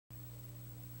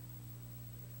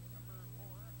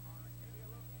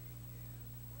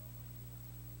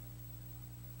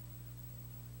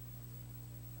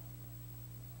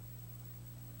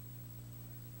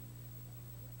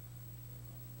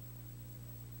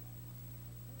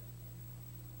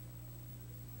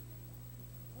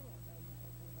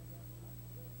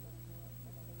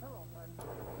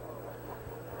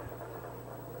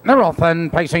They're off and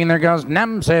pacing. There goes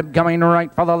Namzib coming right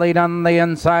for the lead on the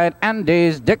inside.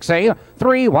 Andy's Dixie.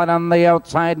 3 wide on the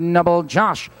outside. Noble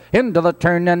Josh into the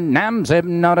turn, and Namzib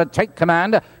now to take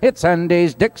command. It's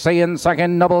Andy's Dixie in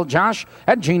second. Noble Josh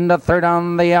edging the third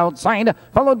on the outside,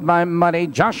 followed by Muddy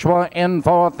Joshua in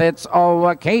fourth. It's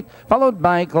Owa Kate, followed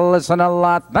by Glisten a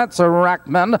Lot. That's a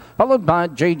Rackman, followed by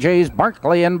JJ's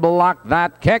Barkley and Block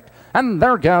That Kick. And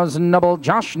there goes Noble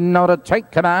Josh now to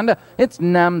take command. It's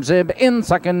Namzib in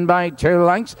second by 2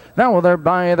 lengths. Now they're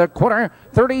by the quarter,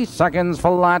 30 seconds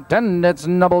flat, and it's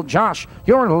Noble Josh,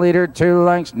 your leader, 2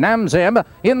 lengths. Namzib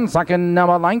in second,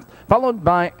 now a length, followed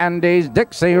by Andy's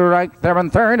Dixie right there in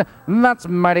third. That's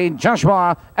Mighty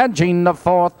Joshua edging the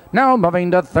fourth, now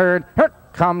moving to third. Here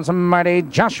comes Mighty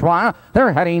Joshua.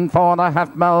 They're heading for the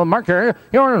half-mile marker.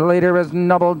 Your leader is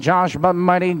Noble Josh, but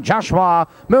Mighty Joshua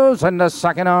moves into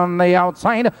second on the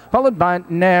outside, followed by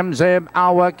Namzib,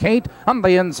 Awa Kate on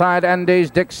the inside, Andy's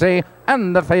Dixie,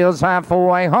 and the field's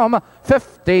halfway home.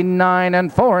 59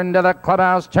 and 4 into the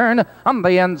clubhouse turn. On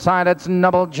the inside, it's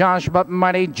Noble Josh, but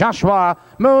Mighty Joshua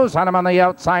moves on him on the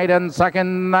outside in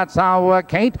second. That's Awa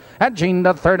Kate edging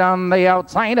the third on the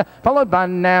outside, followed by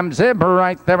Namzib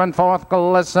right there in fourth.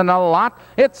 Glisten a Lot.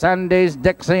 It's Andy's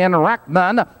Dixie and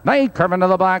Rackman. They curve into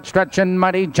the black stretch, and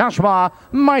Mighty Joshua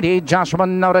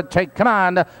now to take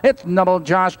command. It's Noble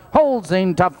Josh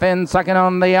holding tough in second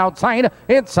on the outside.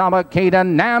 It's Awa Kate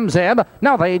and Namzib.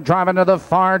 Now they drive into the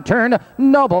far turn.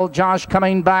 Noble Josh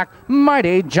coming back.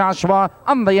 Mighty Joshua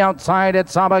on the outside.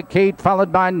 It's Awa Kate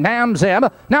followed by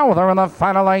Namzib. Now they're in the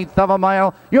final 1/8 of a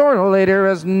mile. Your leader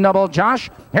is Noble Josh.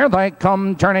 Here they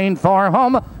come turning for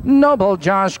home. Noble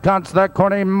Josh cuts the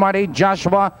corner. Mighty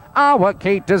Joshua. Awa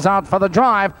Kate is out for the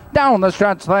drive. Down the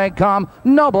stretch they come.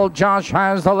 Noble Josh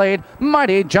has the lead.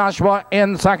 Mighty Joshua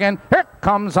in second. Here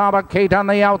comes Awa Kate on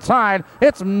the outside.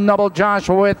 It's Noble Josh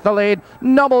with the lead.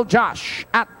 Noble Josh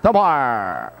at the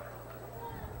bar.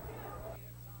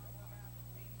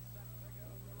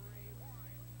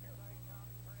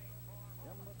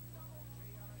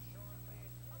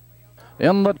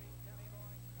 In the